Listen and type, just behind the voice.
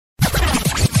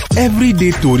everyday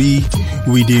tori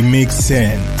we dey make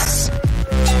sense.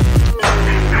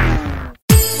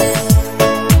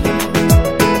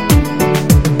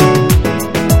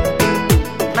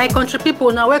 My country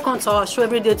people, now welcome to our show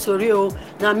Everyday Tori.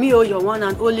 Now me, your one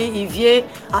and only Ivie.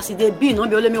 As it be, no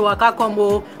be only me waka come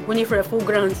money for a full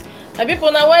grant. My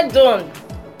people, now well done.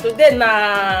 Today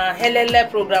na Helele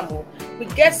program. We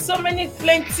get so many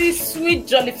plenty sweet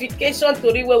jollification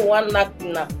tori where we want knack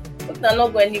now. But na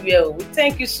not go anywhere. We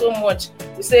thank you so much.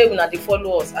 We say we na dey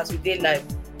follow us as we dey live.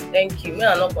 Thank you. Me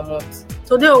na not come out.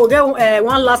 Today we get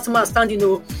one last man standing.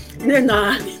 Then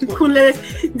Kule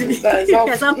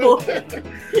example.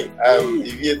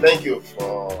 Ivie, thank you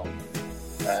for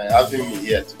having me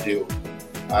here today,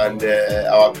 and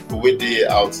our people wey dey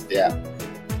out there.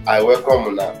 I welcome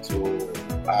una to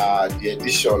the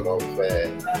edition of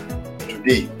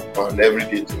today on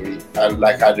Everyday Tori, and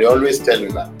like I dey always tell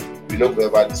una, we no go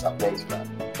ever disappoint una.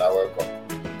 Welcome.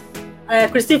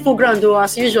 Christine Fugrando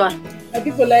as usual. My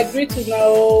people, like greet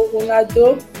una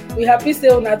do. We happy say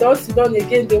una don sit down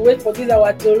again. They wait for this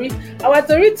our tori. Our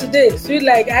tori today sweet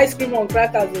like ice cream on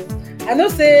crackers. I know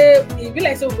say e be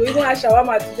like say we go even have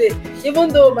shawarma today. Even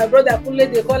though my brother Kule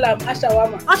dey call am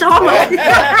shawarma.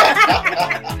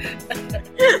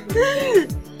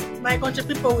 My country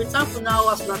people, we thank you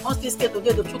now as we come still stay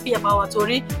today to chook about our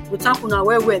tori. We thank you now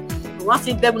well. We want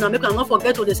to beg una make una not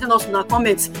forget to send us una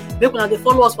comments. Make una dey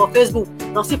follow us for Facebook.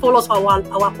 Now still follow us for our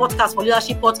podcast, for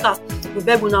leadership podcast. We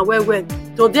beg una well.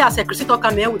 Today as a Christy talk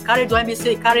am here, we carry do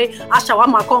MBC, carry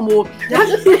ashawama come o.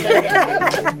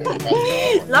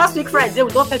 Last week Friday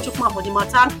we don fetch Chukma for the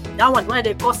matter. That one when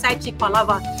they call side chick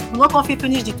Palava. We no come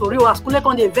finish the tori as Kule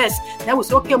come dey vex. Then we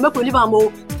say okay, make we leave am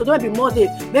o. Today be Monday.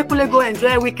 Make Kule go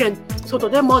enjoy weekend. So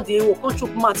today Monday we come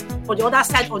Chukma for the other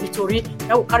side of the tori.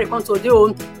 Then we carry come today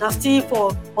on. That's still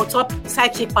for on top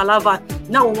side chick Palava.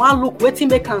 Now we want look wetin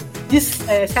make am this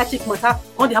side chick matter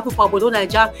come dey happen for Obodo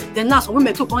Naija. Then now some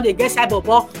women too come dey get side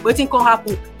bobo. Wetin come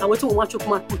happen? Now wetin we want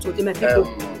Chukma put today, my people.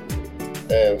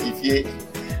 If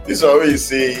this one wey you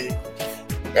say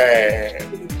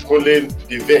Kule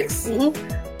dey vex.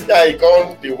 Yeah, I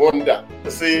come dey wonder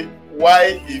say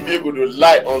why Ivie go to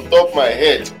lie on top my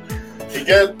head.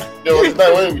 There was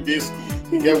time when we dey school.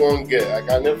 He get one girl, I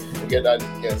can never forget that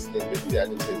girl's name. Maybe her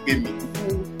name say Baby.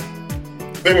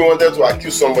 Baby wanted to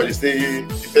accuse somebody, say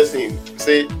the person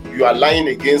say you are lying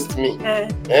against me.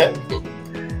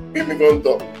 Baby gone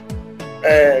talk.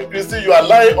 Christy, you are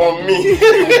lying on me.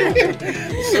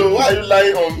 So why are you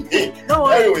lying on me?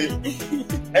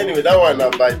 Anyway, that one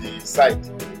by the side.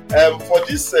 For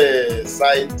this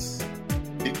side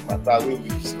big matter we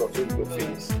discussed we go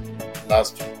finish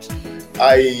last week.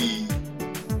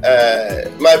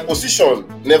 My position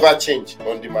never changed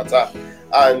on the matter,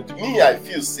 and me I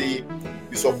feel say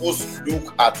we supposed to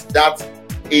look at that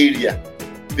area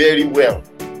very well,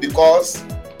 because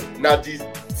now the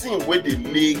thing where they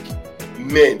make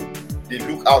men they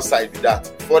look outside with that.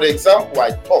 For example,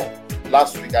 I talked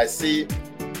last week, I say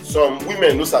some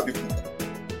women no sabi cook,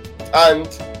 and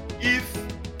if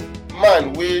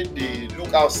man where they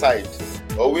look outside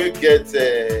or we get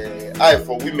eye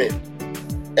for women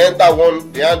enter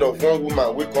the hand of one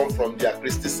woman we come from their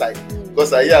Christy side,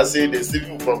 because I hear say they see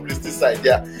people from Christy side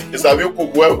there, they sabi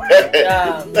cook well.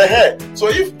 So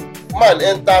if man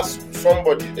enters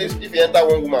somebody, if he enter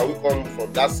one woman we come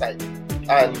from that side,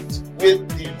 and we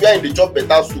are in the job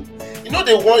better soup, you know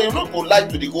go like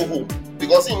to go home,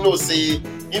 because he know say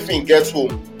if he gets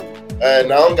home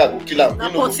na hunger go kill am.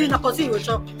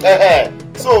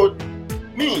 So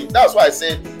me, that's why I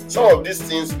said some of these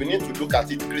things we need to look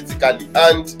at it critically.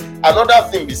 And another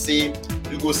thing we say,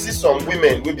 you go see some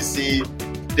women will be say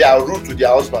they are rude to their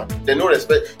husband, they no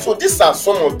respect. So these are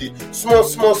some of the small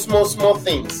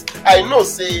things. I know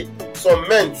say some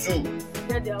men too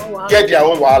get their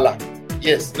own wahala.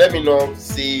 Yes, let me not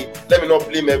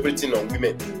blame everything on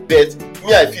women, but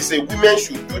me I feel say women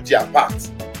should do their part,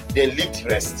 then leave the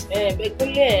rest. But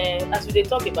as we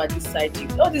talk about this side chick,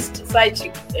 all these side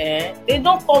chick, they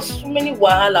don't cause so many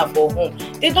wahala for home.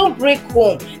 They don't break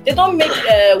home. They don't make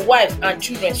wife and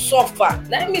children suffer.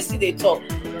 Let me see they talk.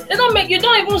 They don't make, you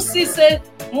don't even see say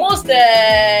most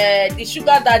the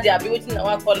sugar daddy are be waiting na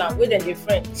one corner wey dem dey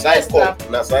friend. Side cock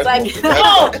na side cock.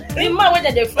 No, the man wey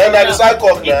dem dey friend. Na the side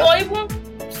cock na. Or even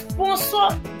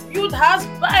sponsor youth house,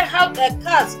 buy house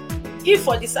cars, give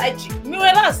for the side chick.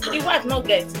 Whereas the wife no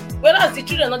get, whereas the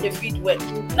children no dey feed well.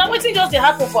 Now wetin just dey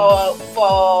happen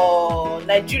for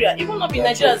Nigeria, even not be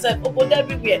Nigeria sef, obodo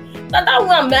everywhere. Na that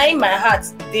one na in my heart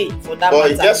dey for that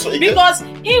matter. Because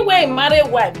he wey marry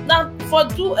wife, na for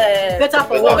do better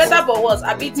for worse,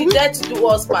 abi till death do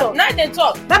us part. Now dem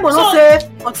talk. Bible no say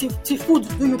until food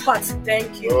do you part.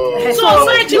 Thank you. So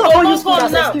side chick go no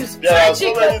come now. Side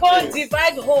chick go come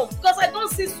divide home, because I don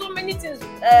see so many things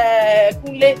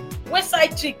kule wey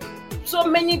side chick. So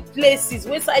many places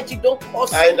where side chick don't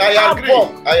cost. I agree.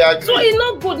 So it's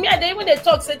not good. Me, when they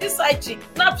talk, say this side chick,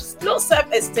 no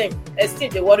self-esteem.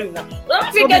 Esteem they worry now. But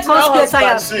if you get to our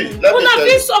husband, you not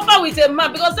be suffer with a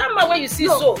man, because that man when you see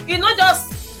he not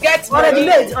just get already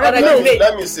made.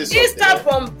 Let me say something. He start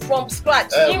from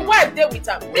scratch. He wife there with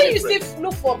him. Then you still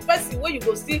look for person where you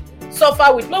go see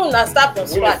suffer with. No, una start from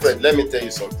scratch. Friend, let me tell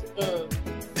you something.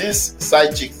 This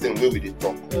side chick thing where we dey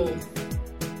talk.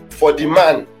 For the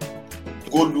man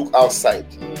go look outside,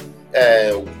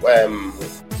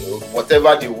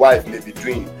 whatever the wife may be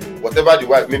doing,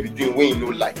 when you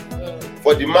know like.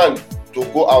 For the man to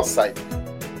go outside,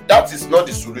 that is not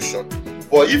the solution.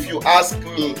 But if you ask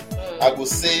me, I go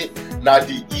say now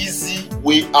the easy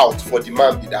way out for the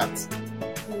man be that.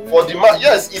 For the man,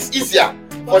 yes, it's easier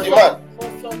for the man.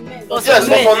 Yes,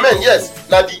 for men, yes.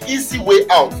 Now the easy way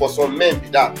out for some men be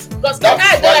that. Because the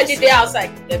guy don't like the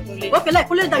outside. Okay, like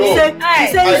you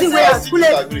say easy way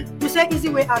out. You say easy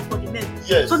way out for the men.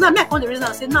 Yes. So now me come the reason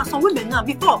I say now some women now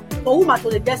before for woman to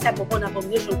the best type of an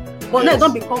abomination, but now it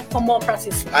don't become common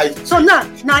practice. So now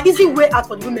easy way out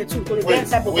for the women too to the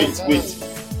best type of. Wait.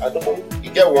 I don't know.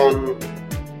 You get one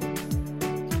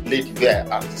lady where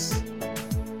I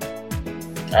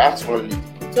asked one lady.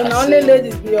 So now only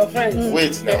ladies be your friends.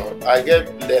 Wait now, I get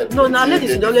no, now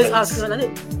ladies you always ask.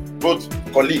 Both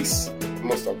colleagues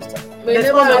most of the time. But you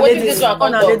never know this one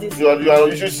come up.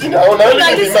 You should see now. Now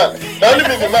only be man. Now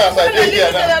only be man as I dey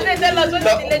here now.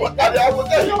 I will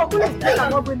tell you.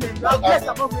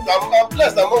 I'm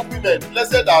blessed among women.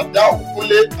 Blessed are thou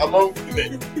fully among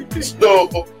women. So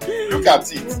look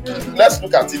at it. Let's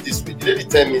look at it this way. The lady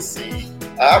tell me, say,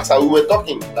 I asked her, we were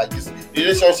talking like this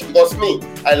relationship, because me,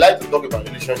 I like to talk about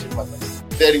relationship matters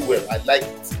very well. I like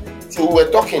it. So we were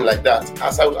talking like that.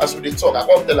 As we talk, I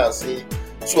come tell her and say,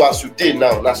 so as you did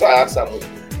now. That's why I asked her.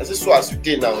 I said, so as you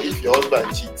did now, if your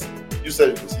husband cheats, you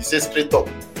said, he said straight up.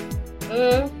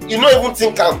 You don't even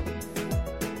think I'm.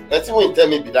 Nothing when you tell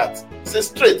me be that. Say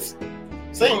straight.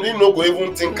 Say you don't go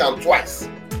even think I'm twice.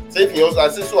 Say if your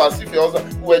husband, I say, so as if your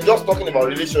husband, we were just talking about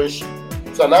relationship.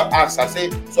 So I now ask, I say,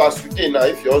 so as you did now,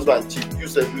 if your husband cheat, you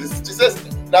said, she says,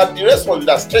 now the response is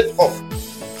that straight up.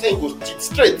 Saying goes cheat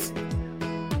straight.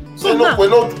 So no, we're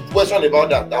not question about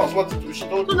that. That was what she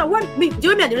told me. So now when me, do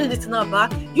you mean the this now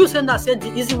back? You said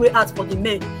the easy way out for the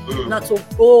men not to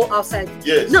go outside.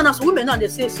 Yes. No, some women now they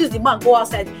say since the man go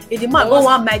outside, if the man go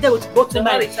one mile, they will go to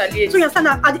marriage. So you understand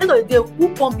that at the end of the day,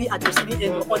 who can be at the receiving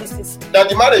end of all these things? That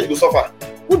the marriage will suffer.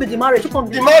 Who be the marriage? Who can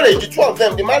be the marriage? The two of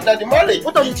them. The marriage.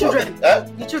 What are the children?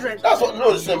 The children. That's what.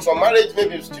 No, some marriage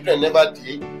maybe the children never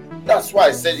did. That's why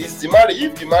I said it's the marriage.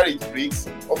 If the marriage breaks,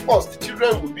 of course the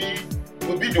children will be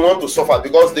the one to suffer,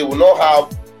 because they will not have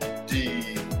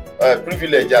the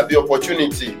privilege, the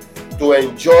opportunity to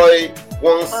enjoy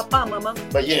one's papa, mama.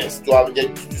 But yes, to have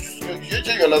you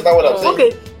understand what I'm saying?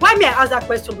 Okay, why may I ask that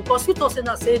question? Because you thought saying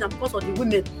that because of the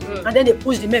women, and then they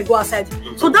push the men go outside.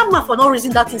 So that man for no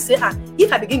reason that thing say,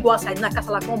 if I begin go outside now,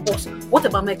 casala come boss. What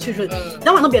about my children?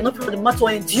 That will not be enough for the man to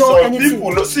endure some anything.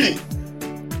 People no see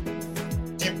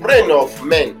the brain of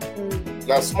men.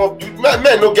 Now small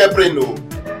men no get brain no.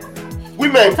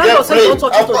 Women get brain. And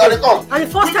the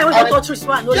first time when you touch this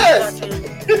one, yes.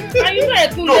 And you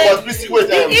know, no, but please wait.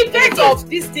 The effect of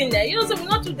this thing, you know, so we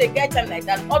not to the get time like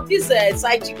that. Of this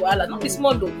side chick, not be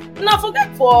small though. Now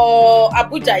forget for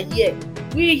Abuja here.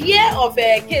 We hear of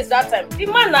a case that time. The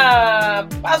man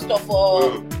pastor for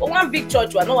one big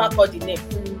church, I no one call the name.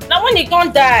 Now when he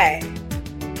can't die,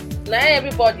 now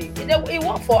everybody he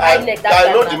work for INEC that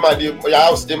I know the man, your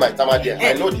house, they might come there.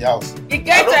 I know the house. He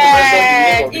get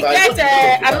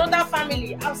another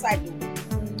family outside.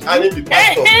 I need the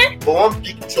pastor for one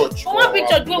big church. For one big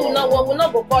church, we will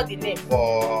not go call the name.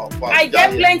 I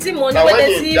get plenty money when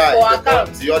they see for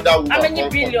account. The other woman, how many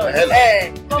billions?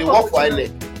 They work for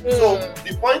INEC. So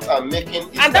the point I'm making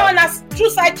is and that one has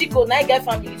true side chick now get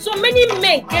family. So many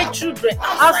men get children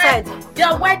outside.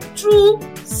 Their wife true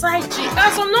side chick.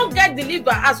 And some not get deliver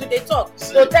as we they talk.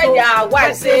 So tell their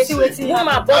wife say,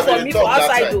 woman born for me for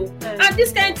outside though. And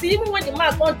this kind of thing, even when the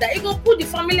man come die, he go put the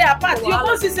family apart. You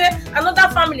go see say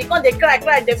another family come they cry,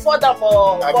 they fall down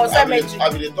for cemetery. I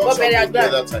will talk something the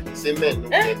other time. Say men no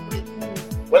get brain.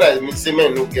 When I mean say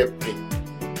men no get brain,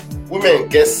 women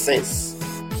get sense.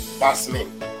 pass men.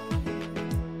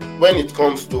 When it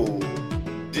comes to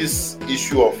this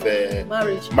issue of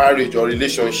marriage or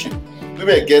relationship,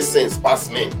 women get sense pass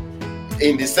men.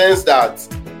 In the sense that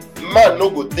man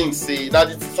no go think say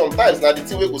sometimes na the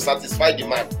thing wey go satisfy the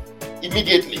man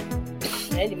immediately.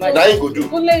 Na him go do.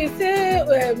 You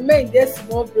say men get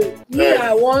small brain. Me,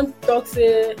 I want talk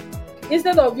say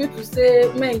instead of you to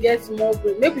say men get small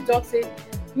brain, make we talk say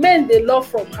men dey love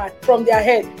from their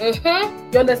head.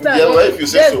 You understand? Yeah, well, if you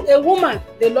say so. A woman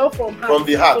dey love from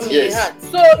the heart. Yes.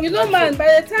 So you know, man,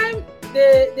 by the time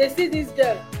they see this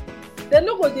girl, they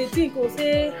no go dey think or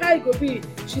say how e go be.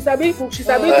 She sabi cook. She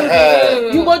sabi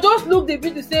cook. You go just look the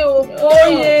video say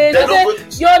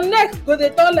your neck go dey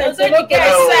turn like so you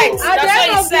get sex. At the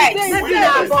end of the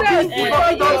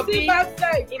day, you see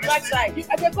backside.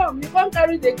 You come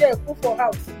carry the girl put for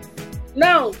house.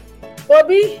 Now,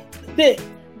 Bobby dey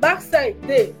backside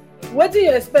dey. Wetin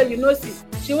you expect you no see?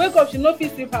 She wake up, she no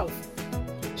fit sweep house.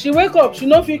 She wake up, she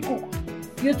no fit cook.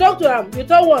 You talk to am, you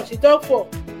talk one, she talk four.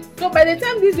 So by the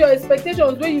time this your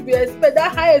expectations wey you be expect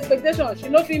that high expectation, she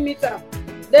no fit meet am,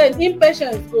 then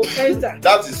impatience go enter.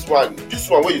 That is one. This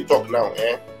one wey you talk now,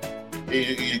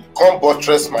 it come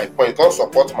buttress my point, come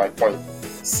support my point.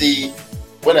 See,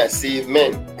 when I say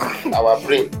men, our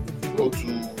brain go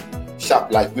too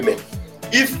sharp like women.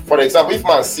 If, for example, if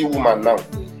man see woman now,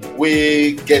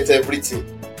 we get everything,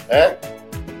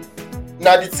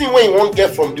 now the thing wey you wan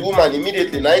get from the woman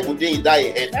immediately, now he go dey in that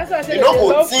head. You no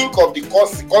go think of the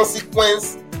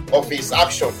consequence of his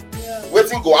action.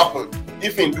 Wetin go happen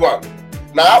if he do am?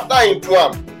 Now after he do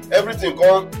am, everything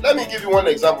gone. Let me give you one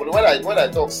example. When I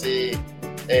talk say,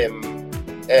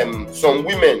 some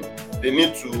women they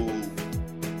need to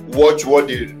watch the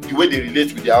way they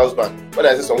relate with their husband. When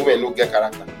I say some women no get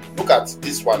character, look at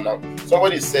this one now.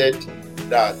 Somebody said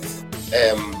that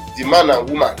the man and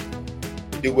woman,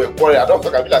 they were quarreling. I don't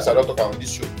talk on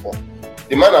this show before.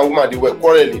 The man and woman, they were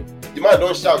quarreling. The man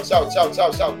don't shout, talk.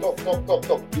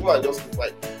 The woman just keep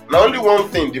quiet. Now only one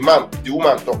thing the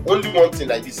woman talk. Only one thing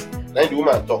like this. Then the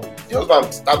woman talk. The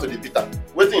husband start to the bitter.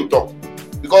 Waiting talk.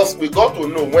 Because we got to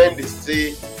know when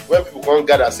people come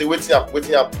gather, say waiting up.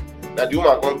 Now the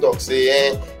woman come talk,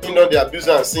 say, he know the abuse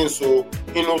and sin, so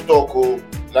he no talk.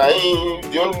 Now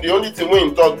the only thing when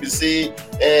he talk be say,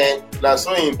 now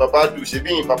so him papa do, she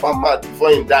be him papa mad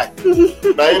before he die.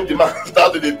 Now him the man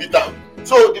start to the bitter.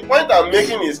 So the point I'm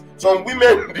making is some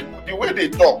women the way they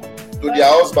talk to their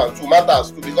husband too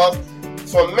matters too, because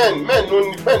some men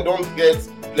don't get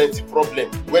plenty problem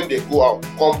when they go out,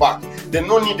 come back. They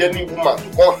don't need any woman to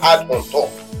come hard on top.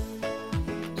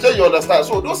 So you understand?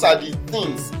 So those are the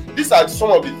things. These are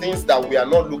some of the things that we are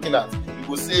not looking at. We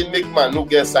will say make man no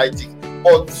get side chick.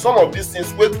 But some of these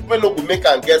things we no go make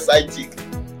and get side chick.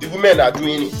 The women are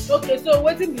doing it. Okay, so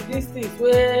what be these things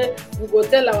where we go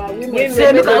tell our women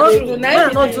say make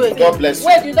not do it. God bless you.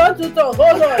 Wait, you don't do talk.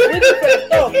 Hold on, we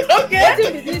different talk. Okay. What be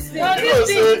these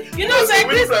things? You know say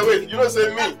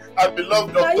me, I be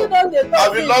love doctor. You don't dey talk.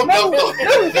 I be love doctor.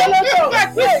 No, we follow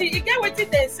talk. Wait, see, you get wetin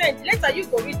dem send. Later you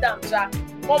go read am, sha.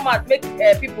 Come out, make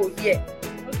people hear.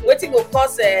 Wetin go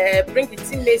cause bring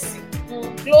intimacy,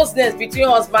 closeness between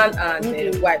husband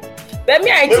and wife. But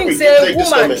me, I think say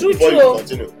woman true.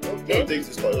 Okay. Don't take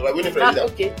this call. Like when you read them.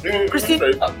 Okay. Christy,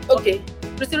 Okay.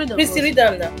 Christy, read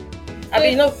them now. I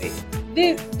mean, no.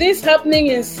 This happening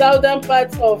in southern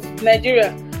parts of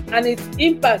Nigeria, and its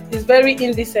impact is very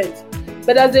indecent.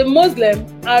 But as a Muslim,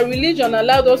 our religion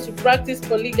allowed us to practice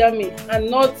polygamy and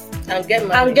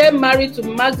get married to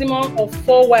maximum of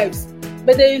 4 wives.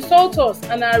 But they insult us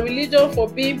and our religion for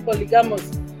being polygamous.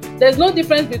 There's no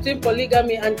difference between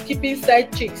polygamy and keeping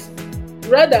side chicks.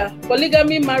 Rather,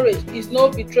 polygamy marriage is no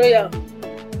betrayal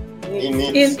in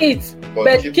it.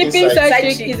 But keeping side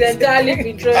chick is entirely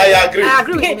betrayal. I agree. I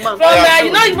agree with you, man. From now,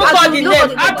 you know even call the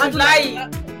name Abdullahi.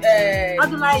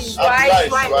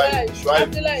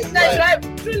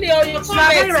 Truly, you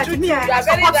comment. You are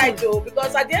very right, though,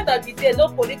 because at the end of the day, no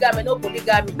polygamy.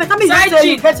 But come side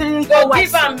chick go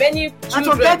give am many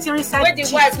children where the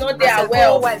wife not dey aware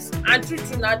of, and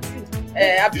true, not true.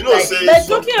 You know, say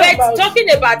talking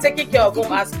about taking care of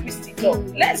home as Christy talk.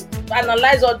 Let's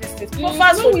analyze all these things. We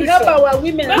help our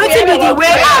women. Wetin be the way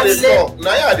out?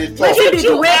 Wetin be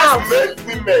the way out? Make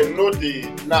women know the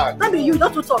knack. No be you,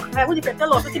 not to talk. When you can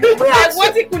tell us wetin be the way out.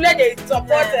 Wetin Kule dey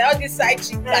support all these side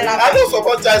chicks. I don't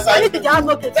support child side chick. But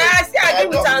I still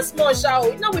agree with am small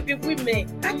show. You know we be women.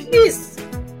 At least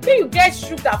when you get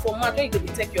sugar for mouth, when you go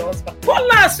dey take your husband.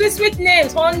 Call am sweet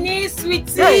names, honey,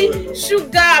 sweetie,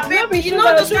 sugar, baby. You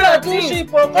know those kind of things.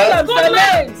 Call am.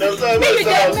 Maybe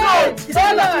they know.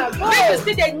 Maybe you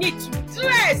still they need to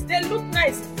dress. They look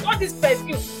nice. all this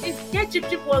perfume, it's get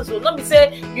cheap ones. So not be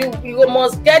say you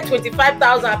must get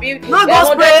 25,000. No go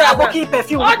spray aboki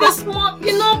perfume. All the small,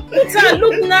 put her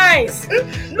look nice.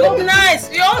 Look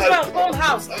nice. Your husband come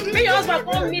house. Make your husband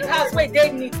come meet house where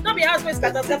they need. Not be house where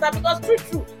scatter because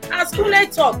true. As school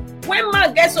talk, when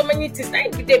man gets so many things, now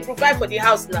they provide for the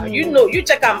house now. You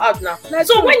check them out now.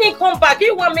 So when he come back, he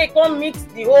want make come meet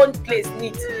the whole place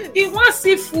neat. He want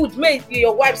see food make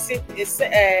your wife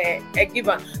give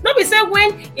her. Not be say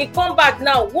when he come back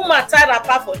now, woman tie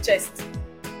wrapper for chest.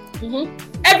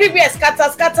 Everywhere scatter.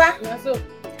 So.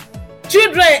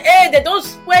 Children, they don't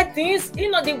sweat things.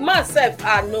 The man self,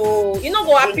 no. You know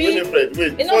go happy. Wait.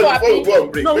 Before we go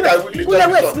on break, no, wait.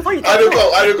 Before you I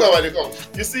dey come.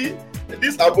 You see,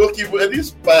 this aboki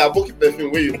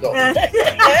perfume where you talk.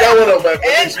 That one of my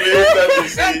colleagues wey tell me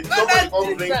say somebody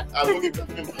come bring aboki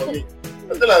perfume for me.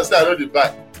 I tell am say I no dey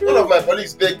buy. One of my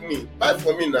colleagues beg me, buy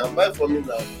for me now. Na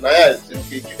I say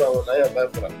okay, give am one. Na I buy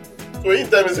for am. So he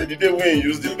tell me say the day when he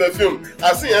use the perfume,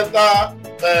 as he enter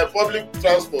public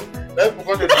transport, then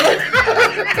people go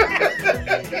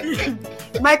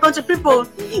My country people,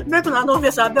 make una know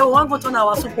this. I bet we wan go turn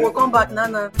our soup. We'll come back,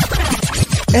 Nana.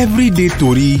 Everyday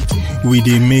Tori, we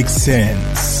dey make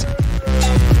sense.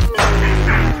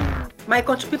 My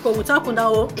country people, we thank you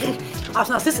now. As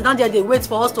I sit down there, they wait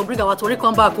for us to bring our Tori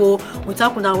come back. We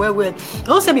thank you now well.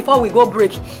 Don't say before we go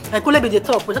break. I could be the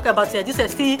talk. We talk about this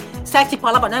is still Chic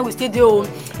Palava. Now we stay there. You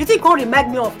think it can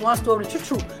remind me of one story?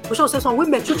 True. We should say some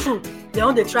women true. They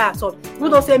on the track. So you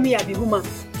don't say me I be woman.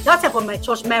 That time for my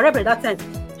church, my reverend that time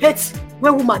hates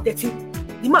when woman dirty.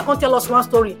 The man can't tell us one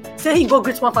story. Say he go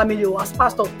greet one family as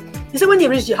pastor. He said when he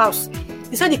reached the house,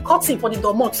 he said the curtain for the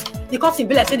dormant. The curtain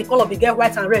be like say the color be get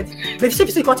white and red. But if you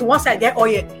see the curtain one side get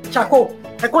oil, charcoal.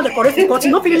 I call the correct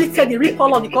curtain. Nobody really tell the real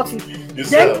color of the curtain.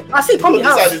 Then I see come the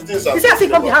house. He said I see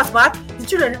come the house back. The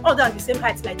children all down the same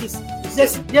height like this.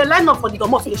 They line up for the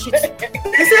dormant for the shit.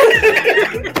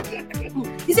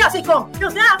 He said I see come. He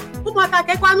say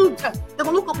they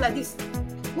go look up like this.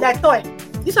 Like toy.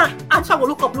 This one answer go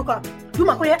look up. You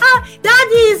man say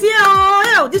daddy is here.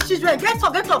 Oh, these children get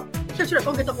up. Children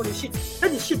can't get up on the sheet.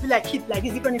 Let the sheet be like hit like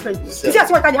this different. You see as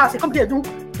what kind of house they come here do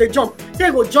they jump. Say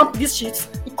he go jump this sheet.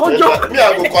 He can't jump. Me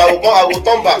I will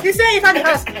turn back. He say inside the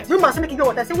house. You must make it go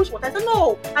water. I say which water? I say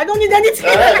no. I don't need anything.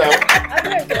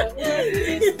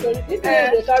 This is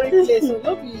the carry place. So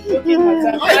no be joking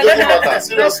matter.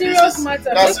 Serious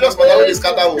matter. Now serious matter wey dey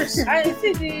scatter homes. I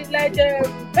see the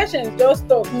patients just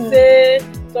talk say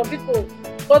some people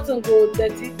cotton go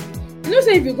dirty. You know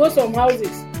say if you go some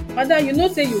houses. Madam, you know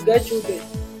say you get children.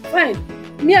 Fine.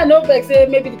 Me I no vex say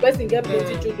maybe the person get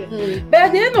plenty children. But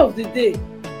at the end of the day,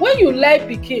 when you like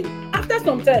pikin, after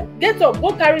some time, get up,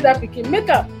 go carry that pikin, make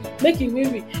it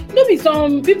wee. No be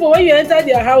some people when you enter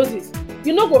their houses,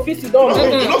 you no go fit sit down.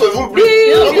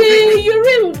 The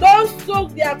urine don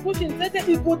soak their cushion. Say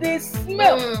e go dey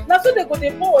smell. Na so they go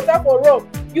dey pour water for rub.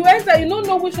 You enter, you no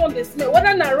know which one dey smell.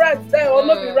 Whether na rat die or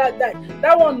no be rat die.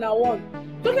 That one na one.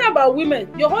 Talking about women,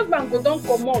 your husband go don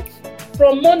comot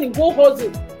from morning go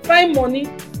hustle find money.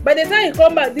 By the time you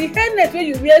come back, the hairnet wey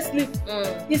you wear sleep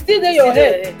e still dey your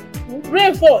hair.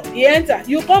 Rain fall, e enter.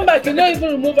 You come back, you no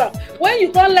even remove am. When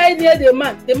you come lie near the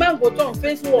man go turn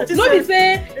face wall. No be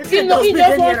say he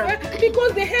just wan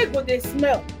because the hair go dey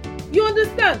smell. You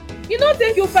understand? E no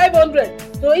take you 500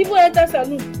 to even enter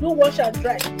salon do wash and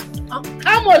dry.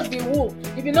 How much be wool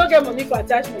if you no get money for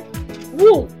attachment?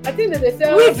 Wool, I think that they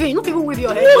sell. Weaving, no people weave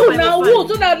your hair. Wool now, wool,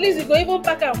 so that at least you go even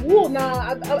pack am. Wool now,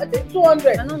 I think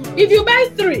 200. If you buy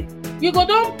 3, you go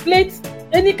don plait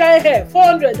any kind of hair.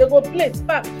 400, they go plait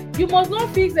pack. You must not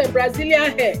fix a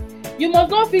Brazilian hair. You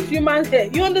must not fix human hair.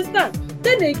 You understand?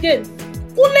 Then again,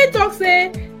 Kule talk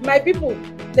say my people.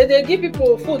 They give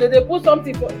people food. They put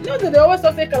something for. You know they always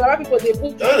talk say Calabar people they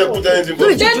put. They put anything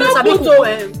for. They no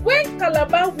put. When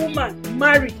Calabar woman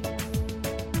marry.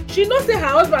 She know say her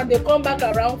husband dey come back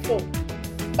around 4.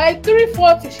 By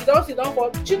 3:40 she don sit down for.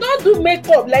 She don do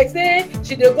makeup like say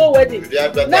she dey go wedding. Na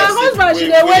her husband she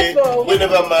dey wait for. We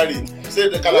never married. Say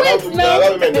the Calabar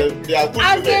women they are good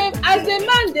women. As the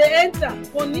man dey enter,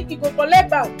 he go collect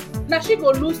bag. Na she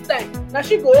go lose time. Na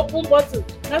she go open bottle.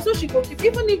 Na so she go keep.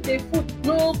 Even if the food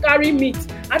no carry meat,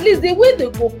 at least the way they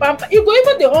go pamper. You go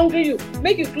even dey hungry you.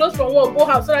 Make you close from work go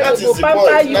house so that they go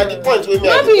pamper you. That is the point.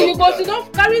 No be you go sit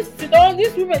down carry sit down.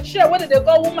 These women share what they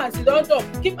call woman sit down talk.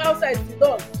 Keep outside sit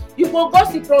down. You go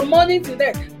gossip from morning till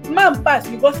night. man pass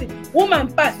you gossip,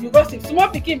 woman pass you gossip, small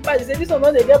pikin pass you say this one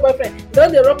don dey get boyfriend,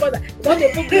 don dey rub other, don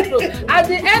dey put clothes. At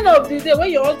the end of the day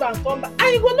when your husband come back,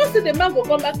 and you go know say the man go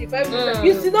come back in 5 minutes,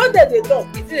 you sit down there dey talk.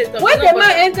 When the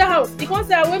man enter house, he come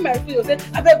say away my food, you say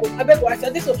abeg o I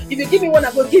said this one, if you give me one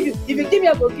I go give you, if you give me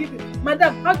I go give you.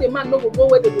 Madam, how the man no go go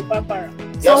where they go pamper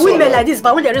am? Some women like this,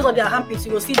 but when they raise up their armpits,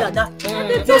 you will see that.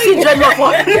 You see dreadlock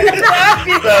for.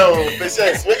 Now,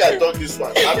 patience, make I talk this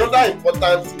one. Another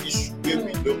important issue we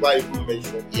never even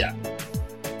mention here.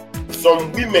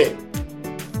 Some women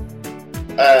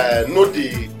no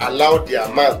dey allow their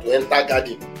man to enter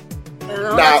garden.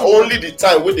 Na only the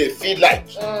time wey they feel like.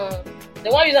 The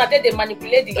one you say they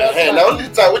manipulate the husband. Na only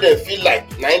the time wey they feel like,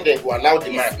 na dem go allow the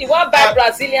man. You wan buy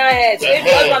Brazilian hair, so if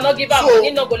the husband no give am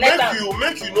money, no go let am.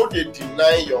 Make you no dey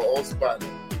deny your husband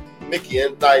make he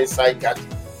enter inside garden.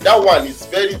 That one is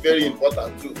very, very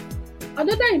important too.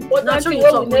 Another important thing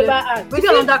wey we never ask. We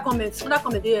get another comment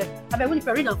here. Abeg, we need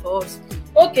to read am for us.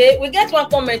 Okay, we get one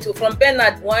comment from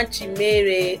Bernard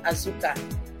Wanchimere Azuka.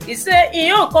 He say in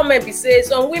your comment be say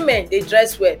some women dey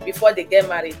dress well before they get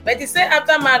married, but he say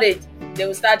after marriage they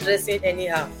will start dressing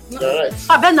anyhow. Right.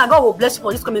 Bernard, God will bless you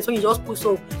for this comment when you just put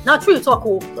so. Now true you talk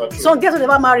some girls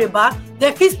never marry back,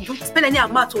 they fit spend any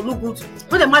amount to look good.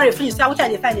 When they marry finish, say which I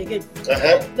dey find again.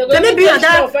 Maybe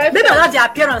another their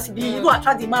appearance be you go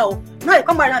attract the man. Now you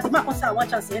come marry now, the man come say I want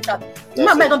chance to enter. The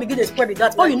man might don't begin to spread with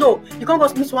that. All you know, you can't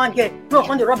go meet one girl, no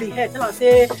come the rub his head, tell her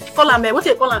say, call her what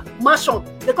they call her? Mansion.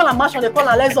 They call her mansion, they call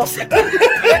her Lexus.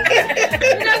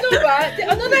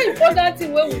 Another important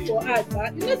thing wey we for add,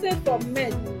 you know say for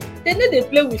men, they know they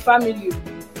play with family.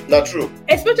 Not true.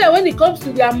 Especially when it comes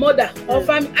to their mother or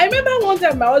family. I remember one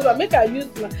time my husband make her use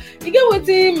he get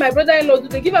wetin my brother-in-law do,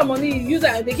 they give her money, he use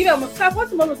her, and they give her money. So I want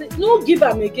to say, no give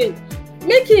am again.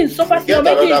 Make him suffer. Get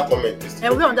another comment.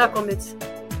 And we on that comment.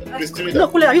 No,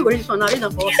 Kule, you go read this one now, read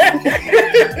them for us.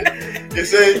 They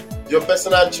say your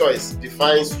personal choice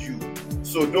defines you.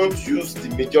 So don't use the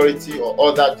majority or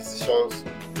other decisions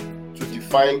to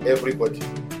define everybody.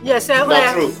 Yes,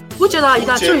 not true. Which is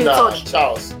not true you touch.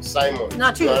 Charles, Simon.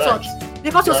 Not true you touch.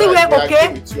 Because you see where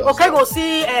okay go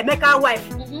see Mecca wife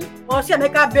or see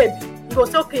Mecca babe. You go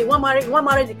say okay, one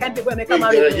marry the kind people Mecca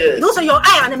marry. Yes. You know, so your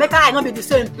eye and the Mecca eye not be the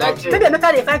same. Maybe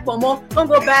Mecca they fight for more. Don't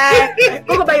go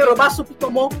buy Yoruba soup for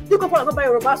more. You go buy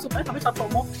Yoruba soup and come for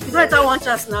more. You don't have one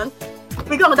chance now.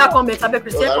 We got another comment about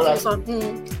Christian profession.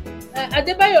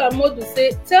 Adebayo Amodu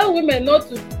say tell women not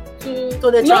to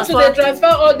transfer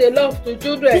all the love to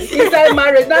children inside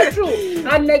marriage. That's true.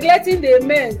 And neglecting the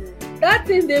men. That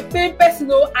thing they pay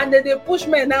personal and then they push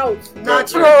men out.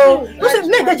 That's true.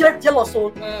 Men they jealous.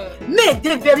 Men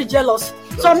they very jealous.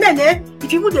 So men,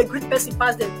 if you would a great person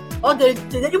pass them, or they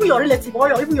even your relative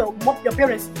or even your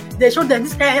parents, they show them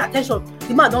this kind of attention.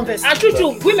 The man don't vex. And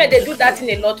true, women they do that in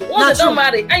a lot. Once they don't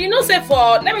marry, and you know say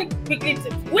for let me quickly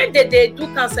say, when they do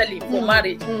counseling for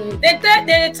marriage,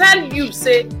 they tell you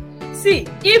say, see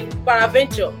if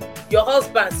peradventure your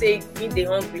husband say he dey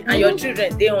hungry and your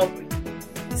children dey hungry,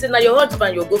 he say now your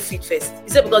husband you go feed first. He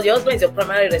said because your husband is your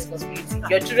primary responsibility.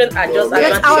 Your children are just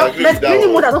advantage.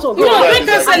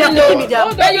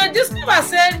 But you discover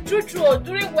say true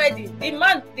during wedding, the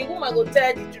woman go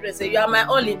tell the children say you are my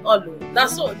all in all.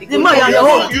 That's all. The man you are your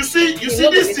own. You see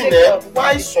this thing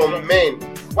why some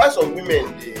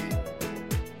women they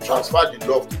transfer the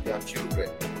love to their children.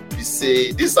 They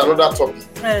say this is another topic.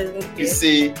 They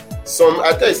say some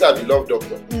I tell you say I be love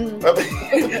doctor.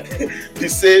 They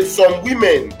say some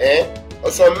women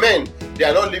or some men they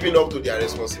are not living up to their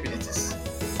responsibilities,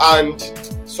 and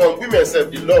some women say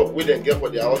the love wey dem get for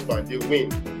their husband they win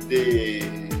the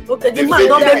man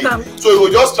don't make them. So he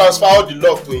will just transfer all the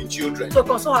love to his children. To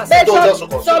console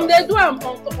herself. Some they do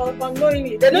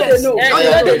unknowingly. They know they know.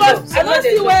 Because I don't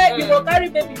see where you go carry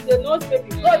baby, they know baby.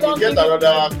 God don't give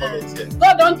another comment here.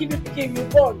 God don't give you pikin, you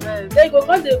born. Then you go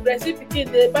come the breastfeed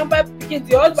pikin, the pamper pikin,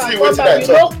 the husband come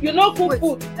back. You know cook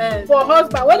food for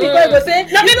husband. When you go say,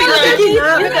 you know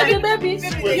the baby.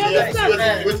 You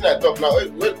understand? Wetin I talk now.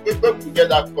 When we get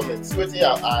that comment, wetin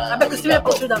I bet Christian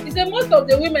pursue them. It's most of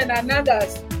the women are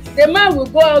naggers. The man will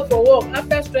go out for work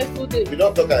after stressful day. We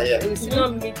don't talk here.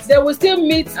 They will still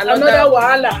meet another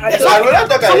wahala. Some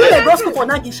women go school for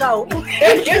nagging show.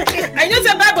 I know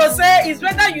the Bible say it's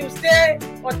better you stay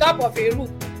on top of a roof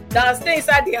than stay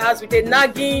inside the house with a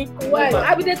nagging. Why?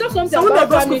 I mean, they talk something about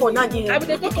family.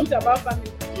 They talk something about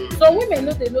family. So women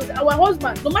know they know our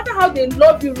husband, no matter how they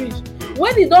love you reach,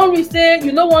 when they don't reach say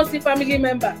you no want see family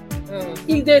member.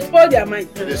 If they spoil their mind,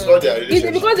 they spoil their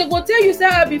relationship. Because they go tell you say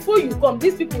before you come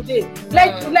these people dey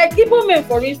like Igbo men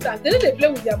for instance, they know they play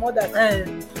with their mothers.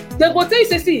 They go tell you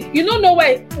say see you don't know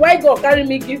why God carry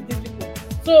me give these people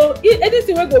So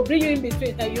anything wey go bring you in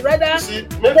between, and you rather See,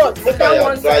 what?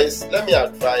 let me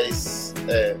advise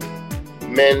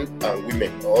men and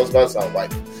women, or husbands and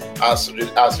wives,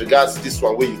 as regards this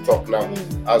one where you talk now,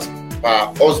 as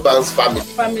per husband's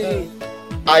family.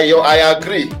 I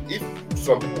agree. If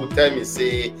some people tell me,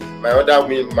 say my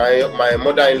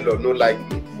mother-in-law no like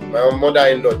me, my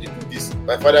mother-in-law they do this,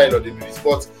 my father-in-law they do this,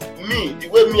 but me, the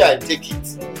way me I take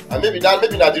it, and maybe not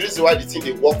the reason why the thing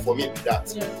they work for me be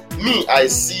that. Me, I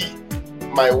see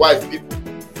my wife people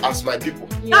as my people.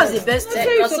 That's the best thing.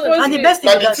 And the best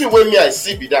thing Now the thing where me I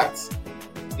see be that.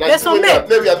 There's some men.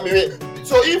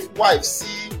 So if wife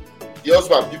see the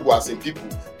husband people as in people,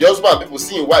 the husband people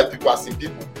seeing wife people as in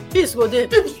people, peace go there.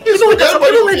 Peace Even go there,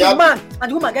 when the everybody man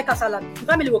and the woman get casala, the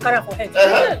family will carry am for head.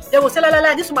 They will say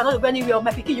la this woman not go anywhere.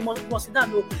 My pikin you must sit down.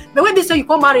 No. But when they say you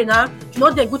come marry now, you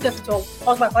not dey good with your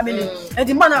husband family, and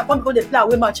the man come because they play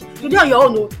away match. You dey on your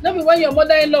own. No be when your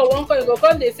mother-in-law won't come, you go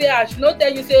come. They say, she no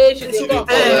tell you say she dey come.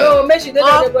 No, make she dey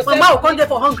there. They go say, mama will come there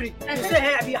for hungry. You say,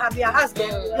 hey, I be her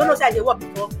husband. You don't know say I dey work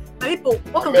before. My people,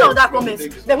 what can we on that comment?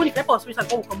 Then when the paper speech and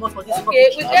come come out for this.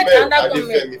 Okay, we get another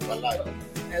comment.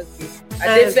 Okay.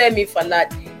 I dey fair me for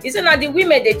that. Isn't that the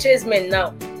women they chase men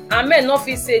now? And men not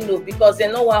fit say no because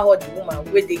they know how the woman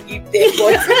where they give them.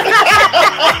 But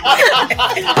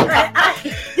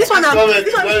this one,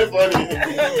 very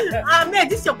funny. man,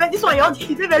 this one, you're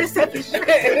very selfish.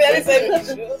 very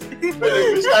selfish.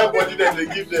 Which kind of body then they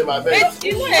give them? I mean, But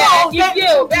you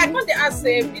know, but I want to ask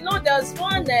him. You know, there's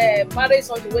one marriage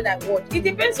something when I watch. It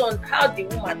depends on how the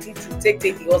woman treats you. Take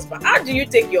the husband. How do you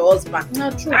take your husband?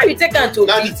 not true. How you take him to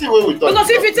now the thing when we talk because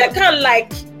if you take him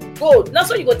like gold, that's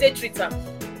how you go take treat him.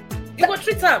 You go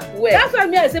treat him well. That's why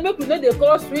me I say make we know they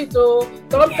call sweet or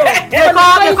tom. They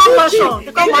come mansion.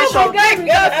 They come mansion.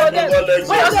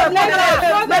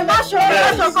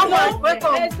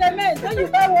 Cement. When you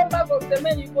buy one bag of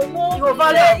cement, you go know You go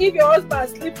value. if your husband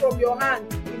slip from your hand,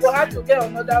 you go have to get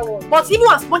another one. But even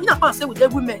as much as say with the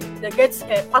women, they get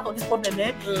part of this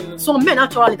problem. Some men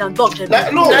actually than dog them.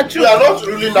 no, Not we are not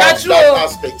ruling out true. that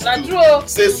aspect. Not too. true.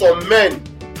 Say some men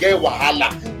get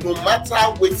wahala, no matter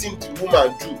wetin the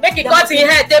woman do. Make it cut in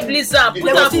hair, take bliss am, put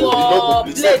am for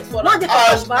plate for One day for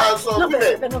And church, man. some No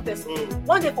women. vex, no vex.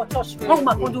 One day for church, one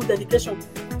woman come do dedication.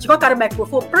 She come carry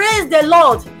microphone, praise the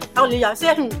Lord. Hallelujah.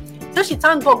 Say, say she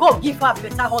thank God, God give her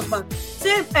better husband.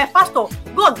 Say, pastor,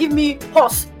 God give me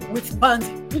horse with band.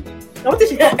 Now what did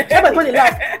she talk? Everybody going to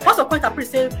laugh. Pastor point at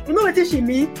priest say, you know what she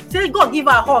mean? Say God give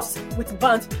her a horse with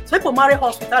band. So people marry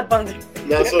horse without band.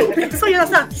 Na so. So you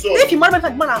understand? So- If you marry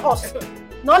man and horse,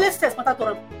 no let's test matter to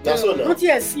them. Na so now. Not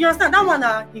yes, you understand? That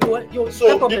one you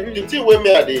So the thing wey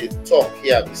me I dey talk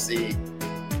here be say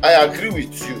I agree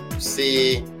with you.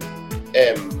 Say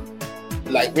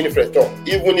like Winifred talk,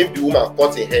 even if the woman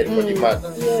cut her head for the man,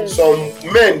 Yes. some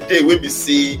men dey wey be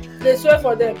say They swear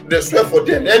for them. they swear for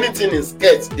them anything in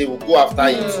skirt they will go after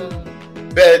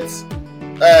it. But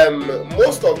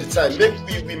most of the time make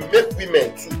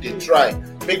women too they try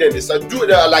make them decide do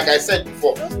like I said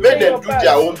before, Just make play them your do part.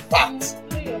 their own part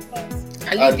Play your part.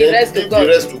 and and leave the then rest to leave the God.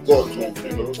 rest to God too,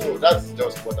 you know. So that's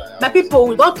just what I My have. people,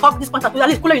 we don't talk this point at all. At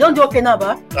least, Kule, you don't do okay now,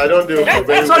 ba? I don't do okay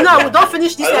very So well. now we don't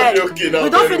finish this. I don't do okay now We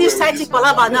don't very finish well side with chick this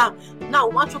Palava now. Now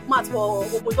we want to match for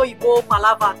Obodo Ibo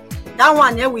Palava. That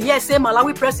one, we hear say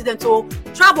Malawi president to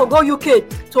travel go UK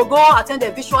to go attend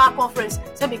a visual conference.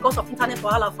 Say because of internet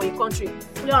wahala for your country.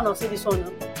 We don't know see this one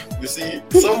now. You see,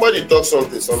 somebody talk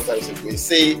something sometimes ago. He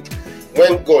say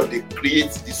when God they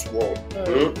create this world,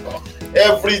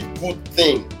 every good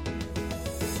thing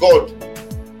God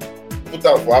put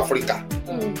down for Africa.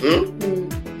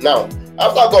 Now,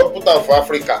 after God put down for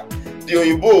Africa, the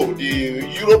Oyinbo,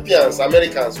 the Europeans,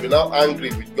 Americans will now angry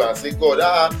with you and say,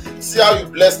 God, see how you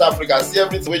blessed Africa, see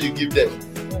everything where you give them.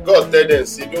 God tell them,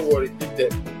 see, don't worry, give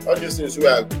them. All these things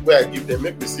where I give them,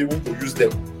 make me see who will use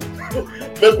them.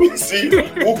 Make me see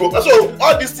who go. So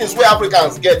all these things where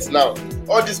Africans get now,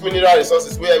 all these mineral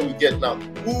resources where we get now,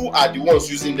 who are the ones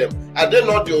using them? Are they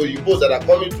not the Oyinbos that are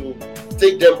coming to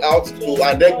take them out to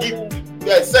and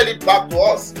then sell it back to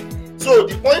us? So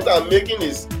the point I'm making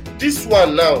is this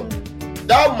one now,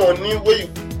 that money where you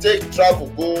take travel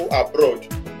go abroad,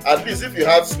 at least if you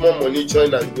have small money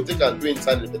join and you go take and do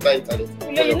internet, better internet.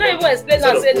 You know even explain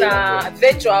am say na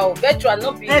virtual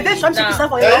no be Virtual chick is not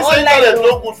for Yeah, your you say internet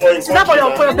no good for It's not for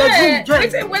your country now. bedroom. Join.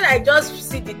 Wetin when I just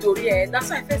see the tori that's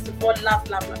why I first of all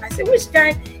laugh. I say which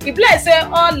kind e be like say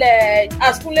all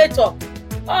as Kule talk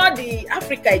all the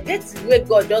Africa e get the way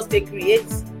God just dey create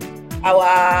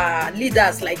our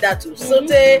leaders like that too. So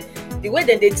the way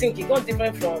dem dey think e come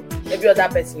different from every other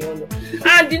person you know.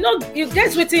 And you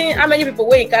get wetin how many people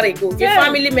wey you carry go? Your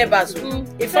family members,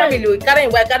 your family, you carry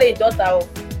your wife, carry your daughter,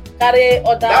 carry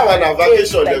other. That one na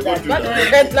vacation they go do.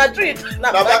 Na treat.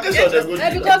 Na vacation they go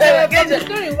do. Because from the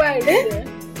story why I read there,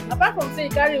 apart from say he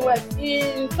carry wife,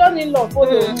 him son-in-law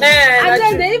follow. And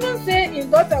then they even say him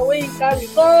daughter wey he carry,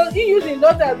 cause he use him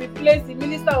daughter replace the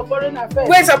minister of foreign affairs.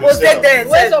 Wey suppose dey there.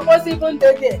 Wey suppose even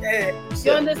dey there.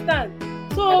 You understand?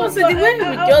 So the way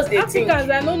we just dey think.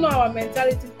 Africans, I don't know our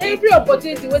mentality. Every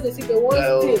opportunity wey they see, they want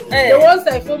steal, they want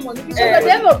siphon money. Because at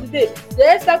the end of the day, the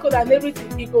extra code and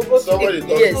everything, he go to Somebody the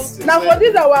yes. Now for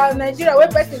this our Nigeria, where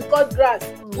person cut grass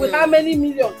with how many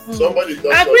millions? Somebody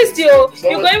does. And Christy, you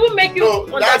go even make you. No,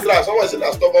 that grass. Someone say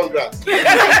na stubborn grass.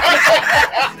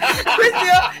 Christy,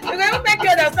 you go even make you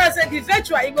understand. Say the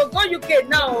virtual, you go UK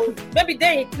now. Maybe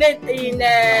they in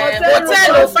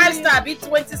hotel or 5-star, be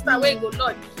 20-star where you go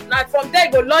lodge. Now from there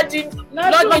you go lodging to the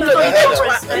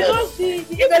virtual.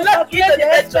 Because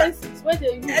the expenses wey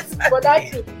they use for that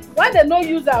trip, why they no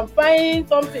use and find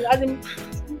something as in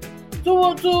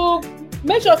to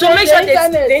make sure the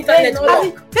internet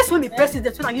work. That's when the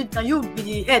president so na you be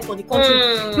the head for the country.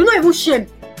 You no even shame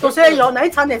to say your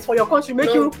internet for your country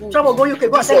make you travel go UK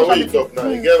go and tell you talk now.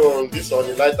 You get on this on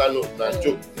a lighter note, na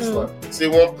joke this one. Say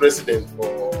one president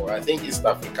for I think East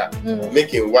Africa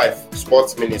making wife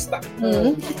sports minister.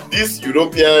 This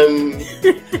European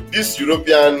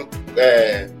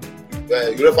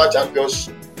UEFA Champions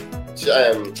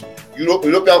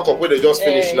European Cup where they just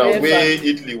finished now where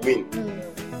Italy win.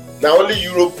 Now only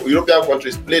European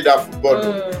countries play that football.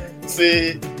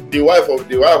 Say the wife of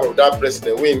that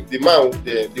president, when the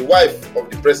wife of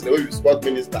the president, who is sport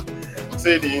minister,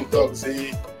 say the talk,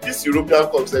 say this European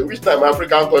Cup, say which time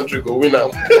African country go win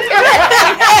now?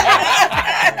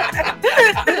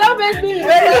 Don't make me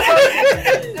remember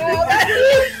something.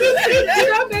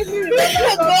 Don't make me remember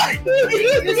something.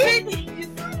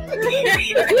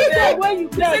 When you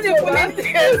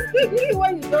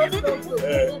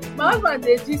my husband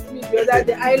they gist me the other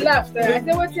day. I laughed. I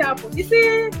said, "What happened?" He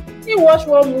said he watched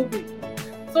one movie.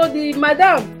 So the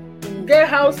madam get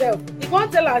house help. He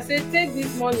can't tell her, say, take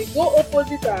this money, go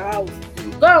opposite her house,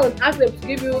 go and ask them to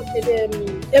give you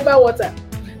Eva water.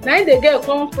 Now the girl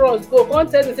come cross, go come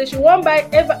tell them, say she won't buy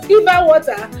Eva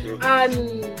water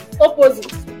and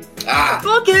opposite.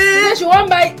 Okay. Then she won't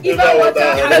buy Eva water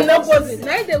and opposite.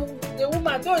 Now the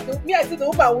woman told me, I see the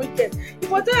woman wicked.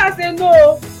 If I tell her, say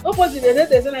no, opposite the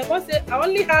next and I can't say I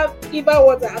only have Eva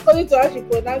water according to how she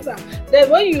pronounce her. Then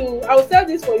when I will sell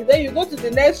this for you, then you go to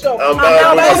the next shop and buy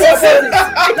opposite.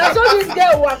 That's how this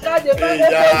girl work out. They buy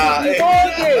opposite the whole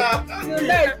day till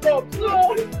night stop.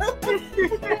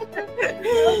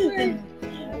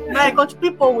 My country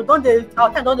people, we don't our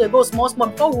time don't they go small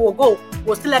before we will go.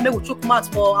 We'll still let me we chook maths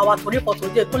for our Tori for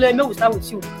today. So let me we start with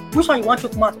you. Which one you want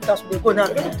chook maths because we go now?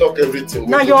 I don't talk everything.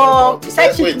 Now your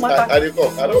side chick matter. I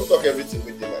don't talk everything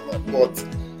with them, but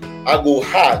I go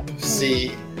hard.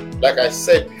 See, like I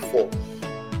said before,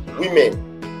 women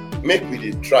make we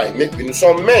dey try, make we.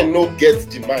 Some men no get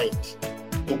the mind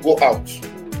to go out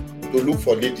to look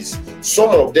for ladies. Some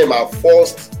of them are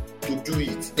forced to do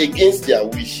it against their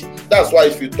wish. That's why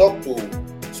if you talk to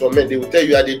some men, they will tell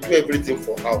you that they do everything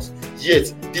for house.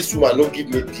 Yet this woman no give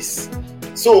me peace.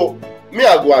 So me,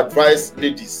 I go advise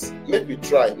ladies, make we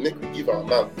try, make we give our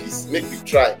man peace, make we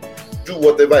try, do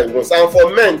whatever he wants. And for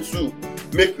men too,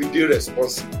 make we dey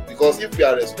responsible. Because if we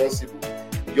are responsible,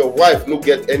 your wife no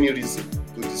get any reason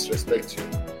to disrespect you.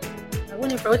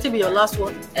 What will be your last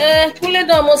one? Kule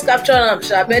don almost capture am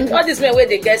sha, but all these men wey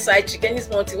dey get side chick, any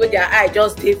small thing wey their eye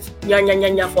just dey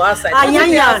yanya for outside.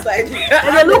 Yanya.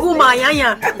 And they look woman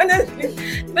yanya.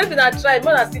 Honestly, make una try, make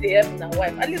una still dey help una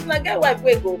wife. At least una get wife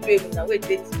wey go obey una, wey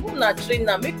date. Make una train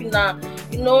am, make una,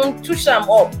 touch am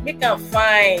up, make am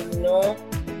fine,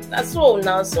 That's so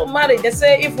now. So marriage, they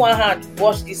say if one hand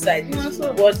wash this side,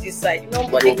 wash this side.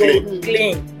 Nobody go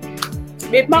clean.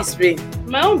 Make peace reign.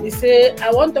 My own be say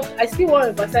I still want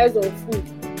to emphasize on food.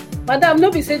 Madam, no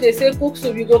be say they say cook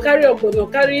soup, you go carry ogbono,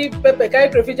 carry pepper, carry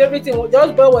crayfish, everything,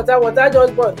 just boil water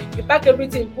just boil. You pack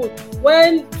everything, put.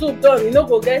 When soup done, you no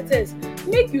go get taste.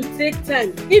 Make you take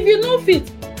time. If you no fit,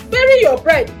 bury your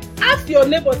pride. Ask your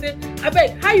neighbor, say,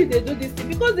 abeg, how you dey do this thing?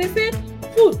 Because they say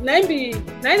food, na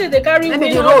they carry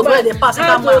the road where they pass. You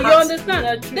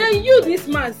understand? Then you, this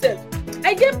man, sef.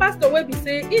 I get pastor wey be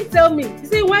say, he tell me, he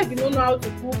say, wife you don't know how to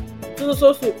cook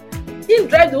so soup. He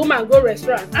drive the woman go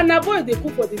restaurant and na boy dey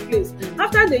cook for the place.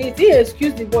 After they eat, he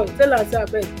excuse the boy, tell her say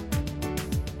abeg,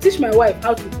 teach my wife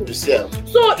how to cook.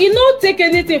 So e no take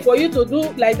anything for you to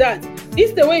do like that.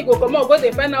 This the way you go comot go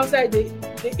dey find outside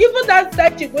even that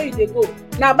side chick wey you dey go,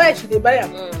 na buy she dey buy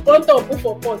am, come turn put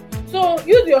for pot. So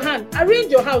use your hand,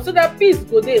 arrange your house so that peace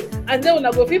go there, and then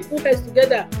una go fit put heads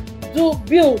together, do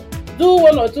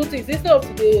one or two things instead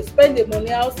of to spend the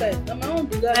money outside. Na my own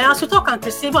be that. And as you talk and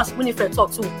receive as Winifred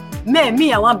talk too.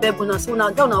 Me, I want beg una say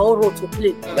una get una whole role to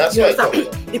play. That's You right.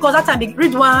 understand? Because that time they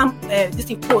read one this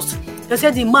thing post. They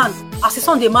say the man, as his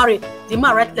son they marry, the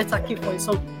man write letter keep for his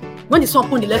son. When the son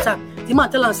put the letter, the man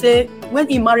tell am say when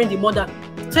he marry the mother,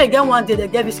 say again one day they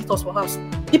get visitors for house.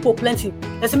 People plenty.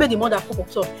 They say make the mother cook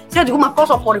up so. Say the woman cause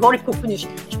up for the hurry cook finish.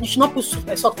 She should not put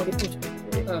salt for the food.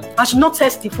 And she not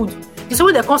taste the food. The same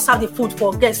way they can't serve the food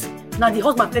for guests. Now the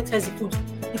husband can taste the food.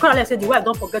 Because like say the wife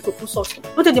don't forget to put salt.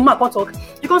 Don't take the man can't talk.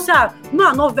 Because say no,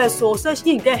 I'm not vex so say she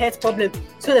didn't get health problem.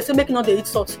 So they say make not they eat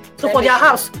salt. So for their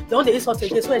house, they don't they eat salt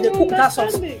again. So when they cook that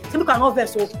salt, say make not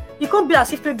vex so. It can't be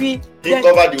as if maybe He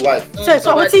cover the wife.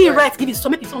 so what he right give it so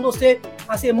make it sound say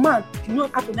as a man you know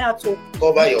how to know how to.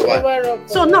 Cover your wife. Cover up.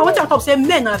 So now what I'm talking say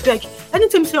men are beg.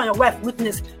 Anything you say on your wife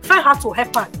witness, try hard to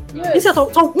help her. Yes. Instead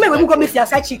of so men when we go meet their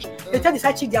side chick, they tell the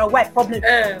side chick their wife problem.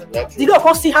 That's The girl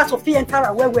can't see how to feel enter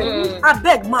her well. I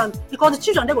beg man, because the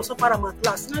children they go suffer am at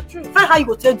last. Not true. Find how you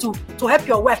go take do to help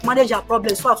your wife manage her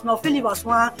problems so as now feel live as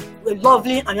one a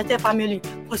lovely and united family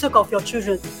for the sake of your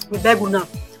children. We beg una.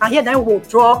 And here then we will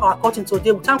draw our curtain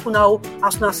today. We thank you now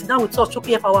as we sit down with us, chook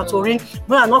here for our Tori.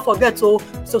 We will not forget to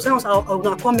send us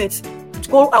our comments.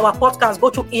 Go our podcast, go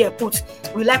to ear put.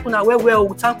 We like una well,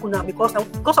 we thank una because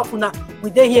of una we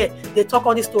dey here. They talk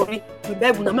all this story. We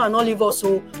beg una, may not leave us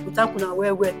so we thank una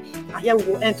well. And here we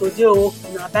will end today.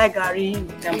 Una bye Gary.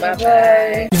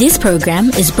 Bye. This program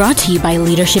is brought to you by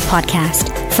Leadership Podcast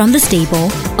from the stable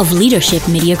of Leadership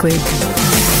Media Group.